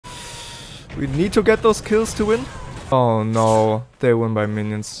We need to get those kills to win. Oh no, they win by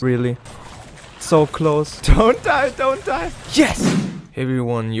minions. Really? So close. Don't die, don't die. Yes! Hey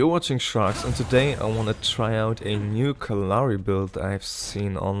everyone, you're watching Sharks, and today I want to try out a new Kallari build I've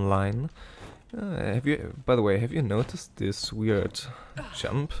seen online. By the way, have you noticed this weird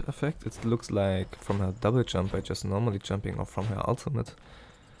jump effect? It looks like from her double jump by just normally jumping, or from her ultimate.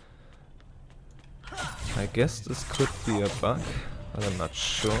 I guess this could be a bug, but I'm not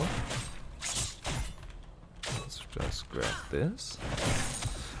sure. Let's just grab this.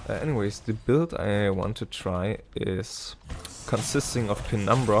 Anyways, the build I want to try is consisting of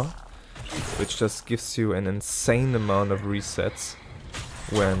Penumbra, which just gives you an insane amount of resets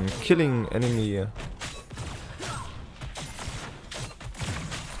when killing enemy.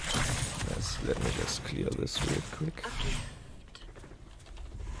 Let me just clear this real quick.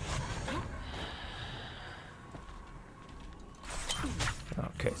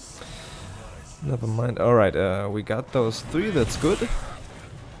 Okay. Never mind. Alright, we got those 3, that's good.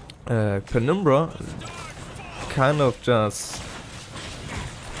 Penumbra kind of just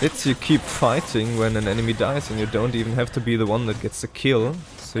lets you keep fighting when an enemy dies, and you don't even have to be the one that gets the kill.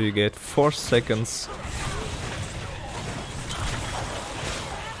 So you get 4 seconds.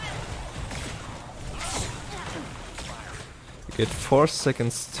 You get 4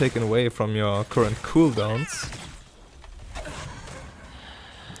 seconds taken away from your current cooldowns.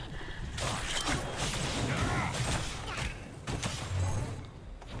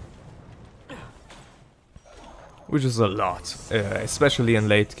 Which is a lot, especially in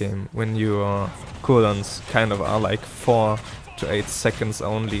late game, when your cooldowns kind of are like 4 to 8 seconds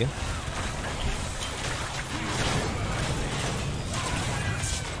only.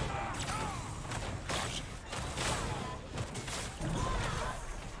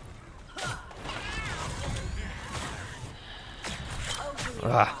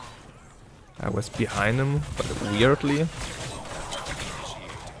 Ah, I was behind him, but weirdly.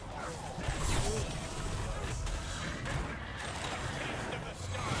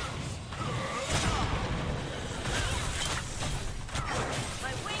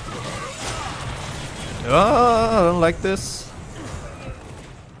 Ah, I don't like this.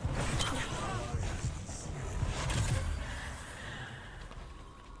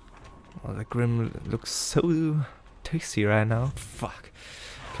 Oh, the Grim looks so tasty right now. Fuck.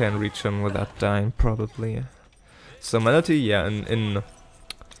 Can't reach him without dying, probably. So Melody, yeah,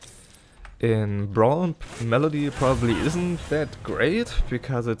 in Brawl, Melody probably isn't that great,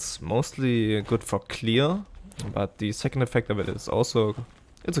 because it's mostly good for clear. But the second effect of it is also,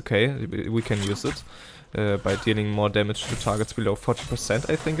 it's okay, we can use it. By dealing more damage to targets below 40%,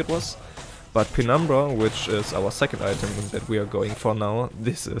 I think it was. But Penumbra, which is our second item that we are going for now,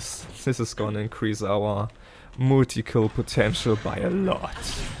 this is gonna increase our multi-kill potential by a lot.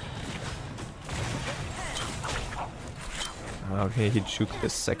 Okay, he juked the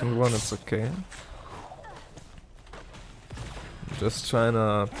second one, it's okay. Just trying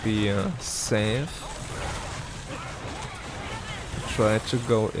to be safe. Try to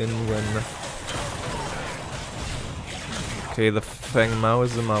go in when... Okay, the Fang Mao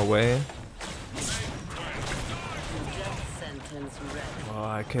is in my way. Oh,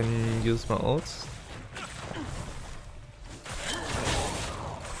 I can use my ults.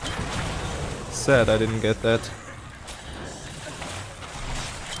 Sad I didn't get that.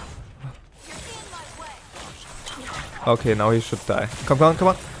 Okay, now he should die. Come on, come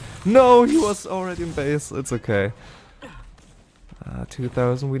on! No, he was already in base. It's okay.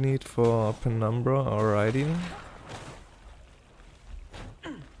 2000 we need for Penumbra, alrighty.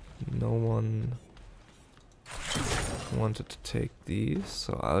 No one wanted to take these,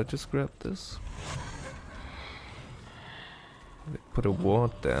 so I'll just grab this. They put a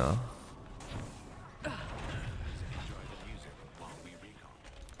ward there.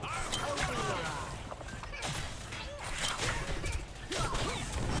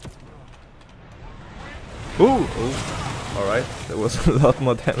 Ooh! Alright, that was a lot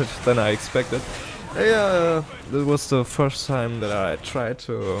more damage than I expected. Yeah, that was the first time that I tried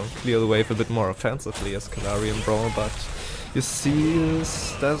to clear the wave a bit more offensively as Kallari in Brawl, but you see,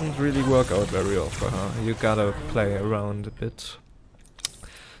 this doesn't really work out very well for her. You gotta play around a bit.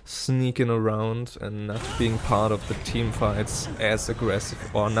 Sneaking around and not being part of the team fights as aggressive,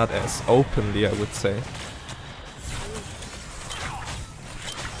 or not as openly, I would say.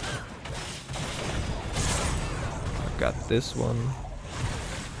 I got this one.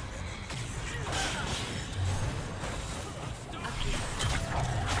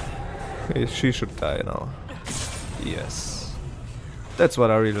 She should die now. Yes. That's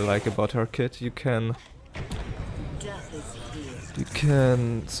what I really like about her kit. You can You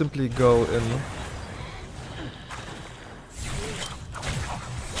can simply go in.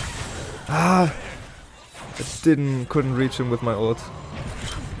 Ah! I couldn't reach him with my ult.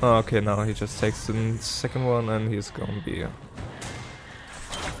 Oh, okay, now he just takes the second one and he's gonna be...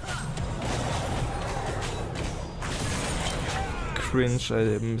 Cringe, I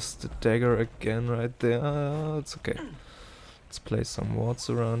missed the dagger again right there. It's okay. Let's place some wards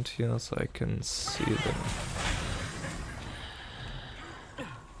around here so I can see them.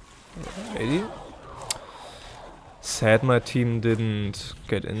 Alrighty. Sad my team didn't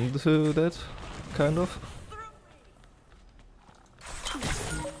get into that, kind of.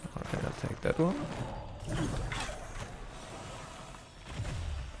 Alright, I'll take that one.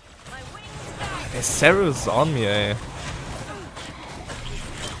 Hey, Sarah's on me, eh?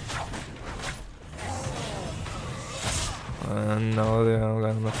 And now they are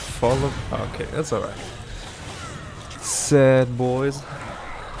gonna follow. Okay, that's alright. Sad boys.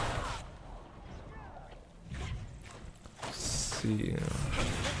 See.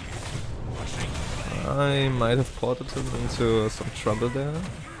 I might have ported him into some trouble there.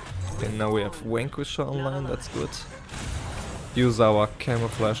 Okay, now we have Vanquisher online, that's good. Use our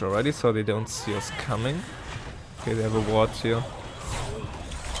camouflage already so they don't see us coming. Okay, they have a ward here.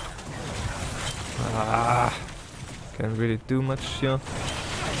 Ah, can't really do much here.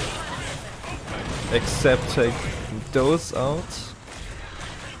 Except take those out.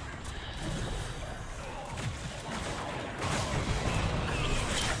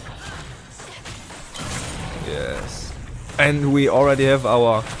 Yes. And we already have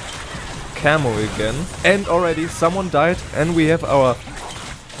our camo again. And already someone died and we have our...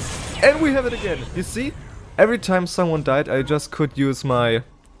 And we have it again! You see? Every time someone died I just could use my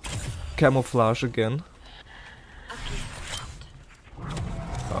camouflage again.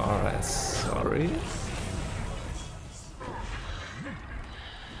 Alright, sorry.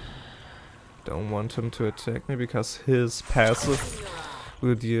 Don't want him to attack me because his passive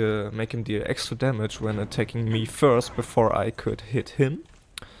will make him deal extra damage when attacking me first before I could hit him.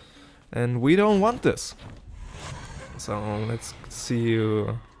 And we don't want this. So let's see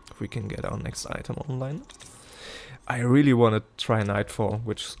if we can get our next item online. I really want to try Nightfall,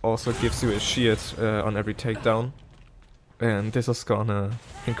 which also gives you a shield on every takedown. And this is gonna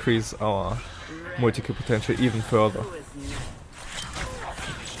increase our multi-kill potential even further.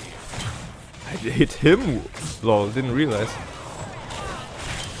 I hit him! Lol, didn't realize.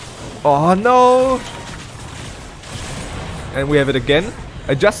 Oh no! And we have it again.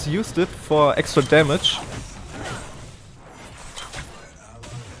 I just used it for extra damage.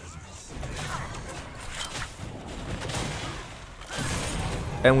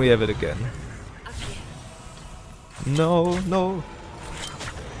 And we have it again. No, no.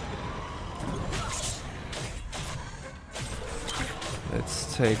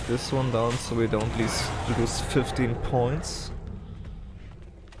 Let's take this one down so we don't lose 15 points.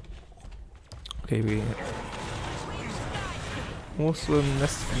 Okay, we... What's the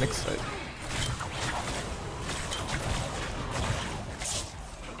next side?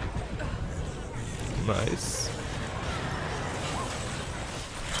 Nice.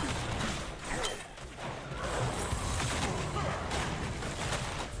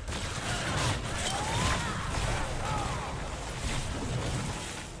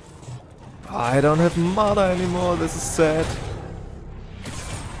 I don't have mana anymore, this is sad.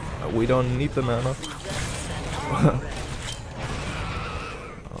 We don't need the mana.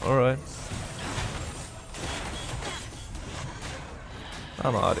 Alright.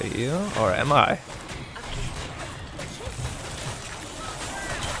 I'm out of here, or am I?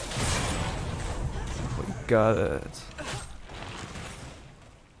 We got it.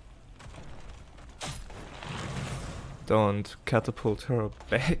 Don't catapult her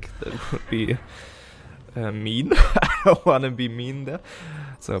back, that would be mean. I don't want to be mean there.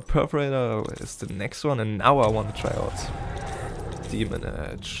 So Perforator is the next one, and now I want to try out Demon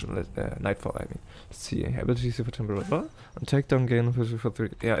Edge, Nightfall I mean. Let's see, abilities for temporary on takedown gain for 3.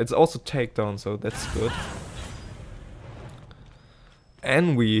 Yeah, it's also takedown, so that's good.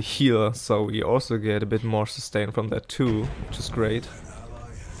 And we heal, so we also get a bit more sustain from that too, which is great.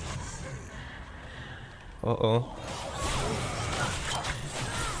 Uh-oh.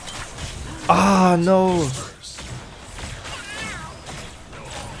 Ah, no!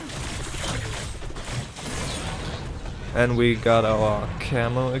 And we got our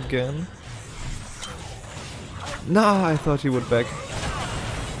camo again. Nah, I thought he would back.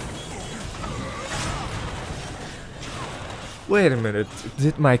 Wait a minute,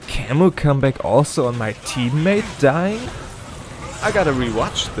 did my camo come back also on my teammate dying? I gotta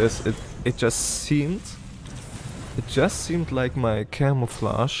rewatch this, it just seemed. It just seemed like my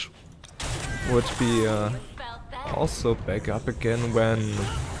camouflage would be also back up again when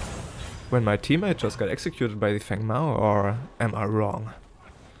my teammate just got executed by the Feng Mao, or am I wrong?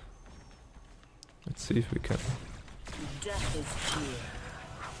 Let's see if we can.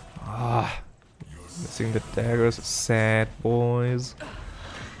 Ah, missing the daggers, sad boys.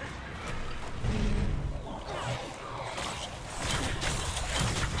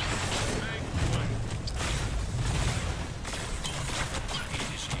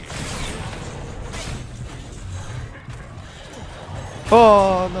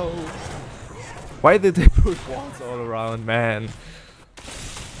 Oh no! Why did they put walls all around, man?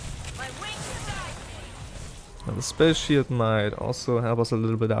 Now the spell shield might also help us a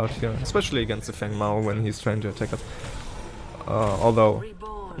little bit out here, especially against the Feng Mao when he's trying to attack us. Although,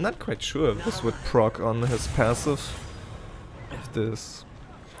 I'm not quite sure if this would proc on his passive. If this...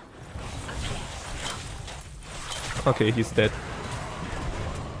 Okay, he's dead.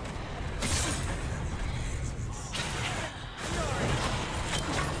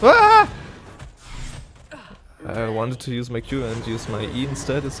 Ah! I wanted to use my Q and use my E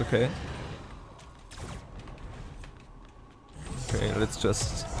instead, it's okay. Okay, let's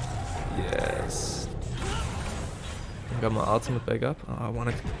just... Yes. I got my ultimate back up. Oh, I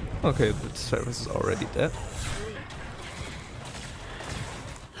wanna... Okay, the service is already dead.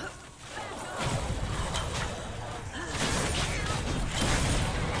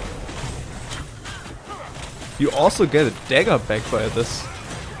 You also get a dagger back by this.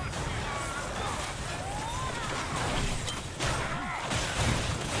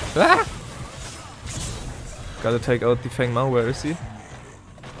 Ah! Gotta take out the Feng Mao, where is he?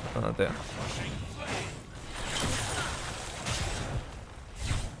 Ah, there.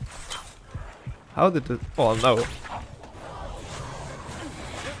 How did it... Oh no!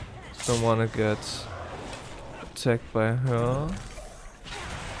 Don't wanna get attacked by her.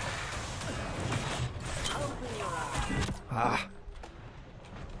 Ah!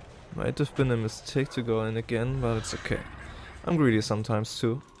 Might have been a mistake to go in again, but it's okay. I'm greedy sometimes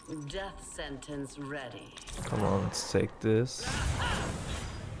too. Death sentence ready. Come on, let's take this.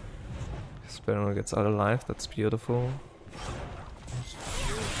 Sparrow gets out alive, that's beautiful.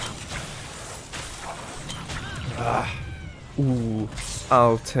 Ah. Ooh,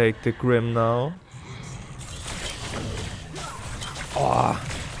 I'll take the Grim now. Oh,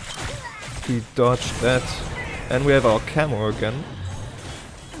 he dodged that. And we have our camo again.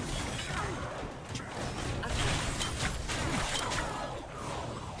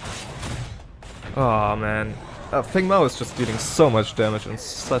 Oh man, Feng Mao is just dealing so much damage in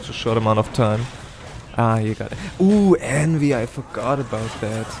such a short amount of time. Ah, you got it. Ooh, Envy, I forgot about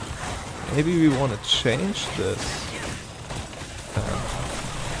that. Maybe we want to change this.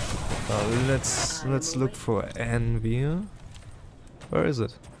 Let's look for Envy. Where is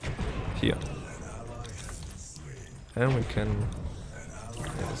it? Here. And we can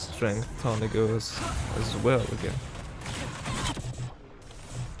get a strength tonic as well again.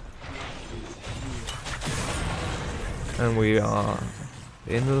 And we are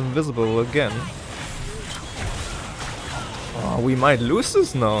invisible again. Oh, we might lose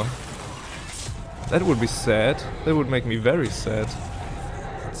this now. That would be sad. That would make me very sad.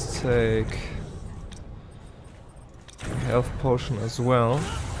 Let's take a health potion as well.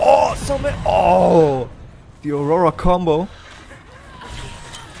 Oh, so many. Oh, the Aurora combo.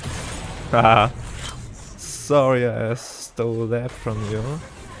 Haha. Sorry, I stole that from you.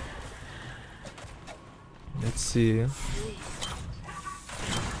 Let's see.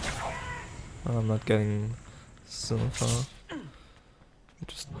 I'm not getting so far. I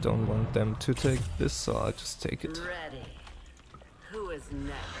just don't want them to take this, so I'll just take it. Ready. Who is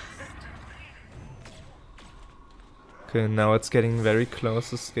next? Okay, now it's getting very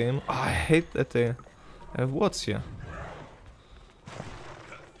close, this game. Oh, I hate that they have wards here.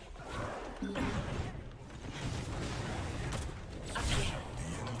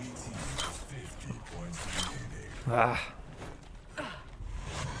 Ah.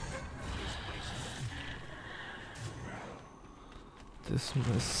 This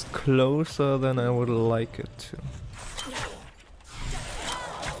is closer than I would like it to.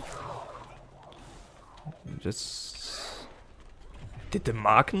 Just... Did the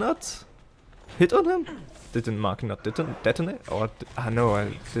Mark Nut hit on him? Did the Mark Nut detonate? Or no,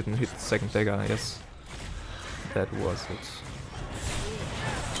 I didn't hit the second dagger, I guess. That was it.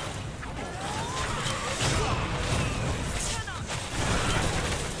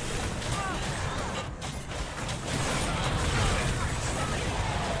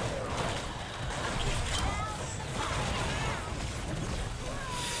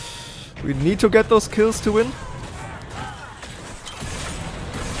 We need to get those kills to win.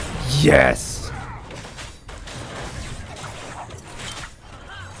 Yes!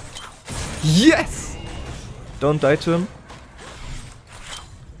 Yes! Don't die to him.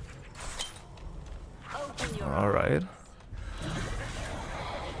 Alright.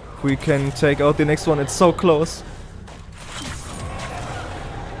 We can take out the next one, it's so close.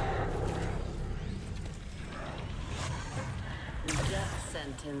 Death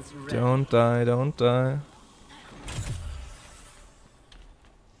sentence ready. Don't die, don't die.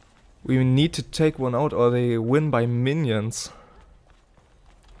 We need to take one out or they win by minions.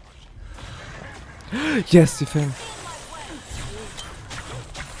 Yes, defend.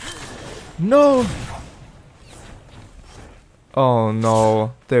 No! Oh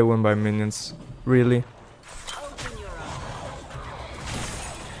no, they win by minions. Really? Open your eyes.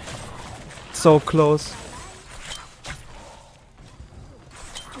 So close.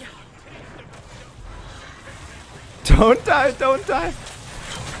 Don't die, don't die!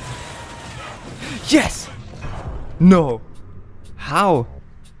 Yes! No! How?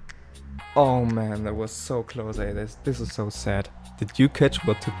 Oh man, that was so close, this is so sad. Did you catch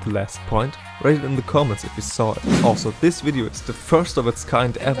what took the last point? Write it in the comments if you saw it. Also, this video is the first of its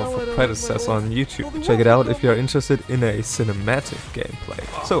kind ever for Predecessor on YouTube. Check it out if you are interested in a cinematic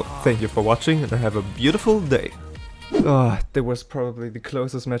gameplay. So, thank you for watching and have a beautiful day. That was probably the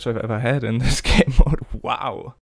closest match I've ever had in this game mode. Wow.